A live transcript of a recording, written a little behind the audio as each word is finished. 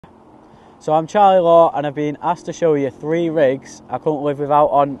So I'm Charlie Law and I've been asked to show you 3 rigs I couldn't live without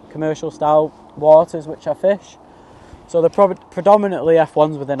on commercial style waters which I fish. So they're predominantly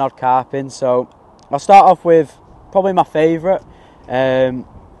F1s with an odd carping. So I'll start off with probably my favourite.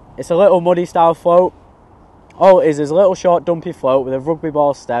 It's a little muddy style float. All it is a little short dumpy float with a rugby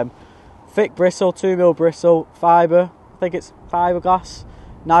ball stem, thick bristle, 2mm bristle, fibre, I think it's fiberglass,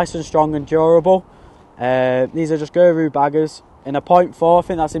 nice and strong and durable. These are just guru baggers in a 0.4. I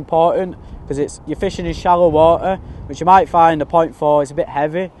think that's important because you're fishing in shallow water, which you might find a 0.4 is a bit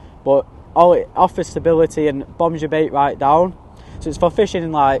heavy, but all it offers stability and bombs your bait right down. So it's for fishing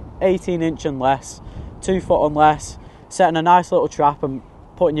in like 18-inch and less, 2 foot and less, setting a nice little trap and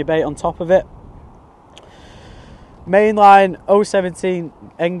putting your bait on top of it. Mainline 017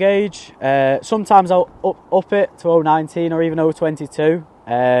 engage. Sometimes I'll up it to 019 or even 022.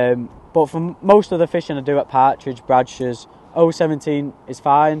 But for most of the fishing I do at Partridge, Bradshaw's, 017 is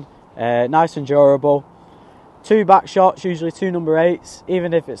fine, nice and durable. 2 back shots, usually 2 number 8s.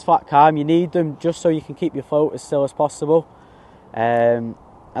 Even if it's flat calm, you need them just so you can keep your float as still as possible. And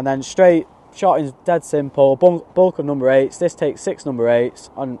then straight shot is dead simple, bulk of number 8s. This takes 6 number 8s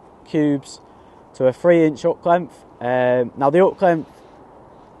on cubes to a 3-inch hook length. Now the hook length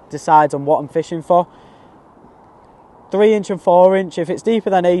decides on what I'm fishing for. 3-inch and 4-inch. If it's deeper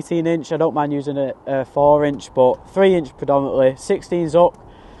than 18-inch, I don't mind using a 4-inch, but 3-inch predominantly. 16's hook,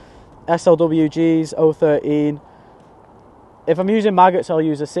 SLWGs, 013. If I'm using maggots, I'll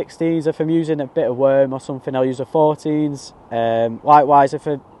use a 16s. If I'm using a bit of worm or something, I'll use a 14s. Likewise, if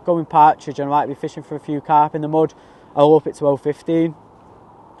I'm going partridge and I might be fishing for a few carp in the mud, I'll up it to 015.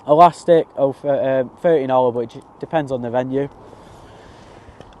 Elastic, 13 all, but it depends on the venue.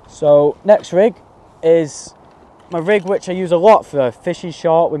 So next rig is my rig which I use a lot for fishing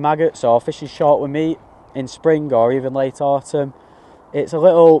short with maggots or fishing short with meat in spring or even late autumn. It's a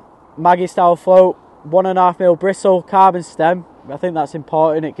little Maggie style float, 1.5mm bristle, carbon stem. I think that's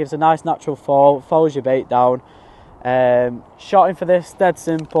important, it gives a nice natural fall, follows your bait down. Shotting for this, dead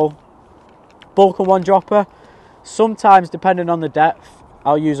simple. Bulk and 1 dropper. Sometimes depending on the depth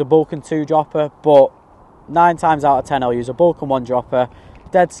I'll use a bulk and 2 dropper, but 9 times out of 10 I'll use a bulk and 1 dropper.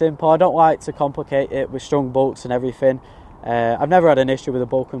 Dead simple. I don't like to complicate it with strung bulks and everything. I've never had an issue with a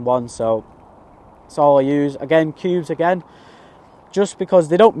bulk and 1, so that's all I use. Again, cubes again, just because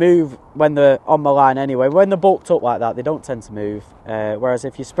they don't move when they're on my line anyway. When they're bulked up like that, they don't tend to move. Whereas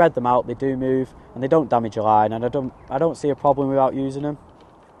if you spread them out, they do move and they don't damage your line. And I don't see a problem without using them.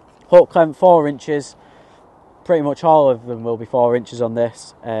 Hook length 4 inches. Pretty much all of them will be 4 inches on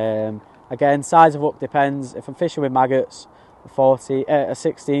this. Again, size of hook depends. If I'm fishing with maggots, a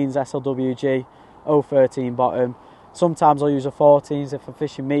 16's SLWG, 013 bottom. Sometimes I'll use a 14's if I'm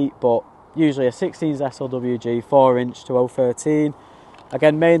fishing meat, but usually a 16's SLWG, 4-inch to 013.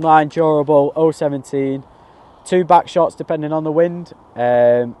 Again, mainline, durable, 017. 2 back shots depending on the wind.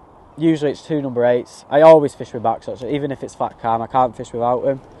 Usually it's 2 number 8s. I always fish with back shots, even if it's flat calm, I can't fish without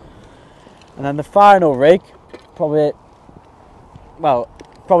them. And then the final rig, probably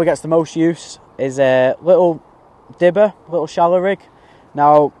gets the most use, is a little dibber, little shallow rig.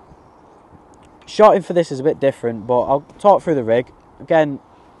 Now, shotting for this is a bit different, but I'll talk through the rig. Again,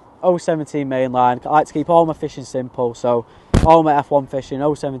 017 mainline. I like to keep all my fishing simple, so all my F1 fishing,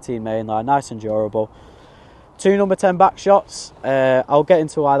 017 mainline, nice and durable. 2 number 10 back shots. I'll get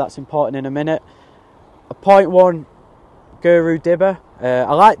into why that's important in a minute. A 0.1 guru dibber.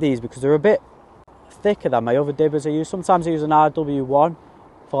 I like these because they're a bit thicker than my other dibbers I use. Sometimes I use an RW1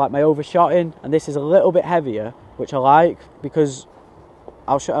 for like my overshotting, and this is a little bit heavier, which I like because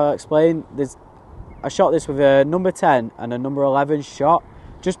I'll explain. I shot this with a number 10 and a number 11 shot,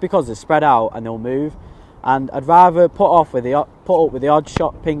 just because they're spread out and they'll move, and I'd rather put up with the odd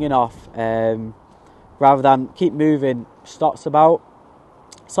shot pinging off rather than keep moving stots about.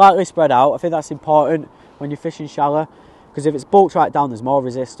 Slightly spread out, I think that's important when you're fishing shallow, because if it's bulked right down there's more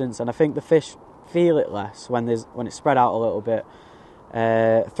resistance, and I think the fish feel it less when it's spread out a little bit.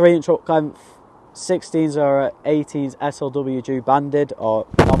 3-inch hook length, 16s or 18s SLWG banded or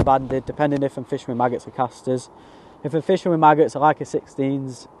non-banded, depending if I'm fishing with maggots or casters. If I'm fishing with maggots, I like a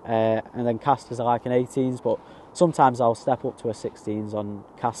 16s, and then casters I like an 18s, but sometimes I'll step up to a 16s on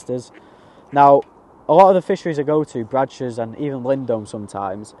casters. Now, a lot of the fisheries I go to, Bradshaw's and even Lindome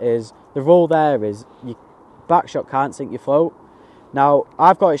sometimes, is the rule there is your back shot can't sink your float. Now,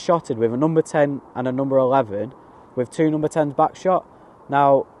 I've got it shotted with a number 10 and a number 11 with 2 number 10s back shot.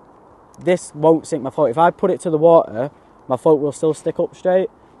 Now, this won't sink my float. If I put it to the water, my float will still stick up straight.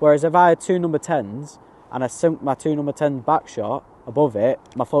 Whereas if I had 2 number 10s and I sink my 2 number 10 back shot above it,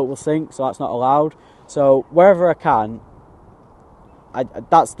 my float will sink, so that's not allowed. So wherever I can,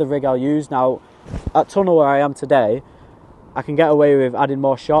 that's the rig I'll use. Now, at tunnel where I am today, I can get away with adding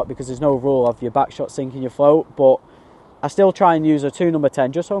more shot because there's no rule of your back shot sinking your float, but I still try and use a 2 number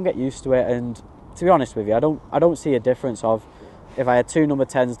 10 just so I can get used to it. And to be honest with you, I don't see a difference of if I had 2 number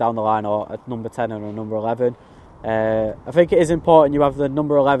 10s down the line or a number 10 and a number 11. I think it is important you have the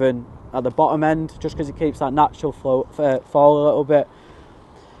number 11 at the bottom end just because it keeps that natural float fall a little bit.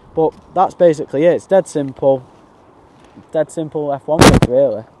 But that's basically it. It's dead simple F1 rig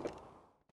really.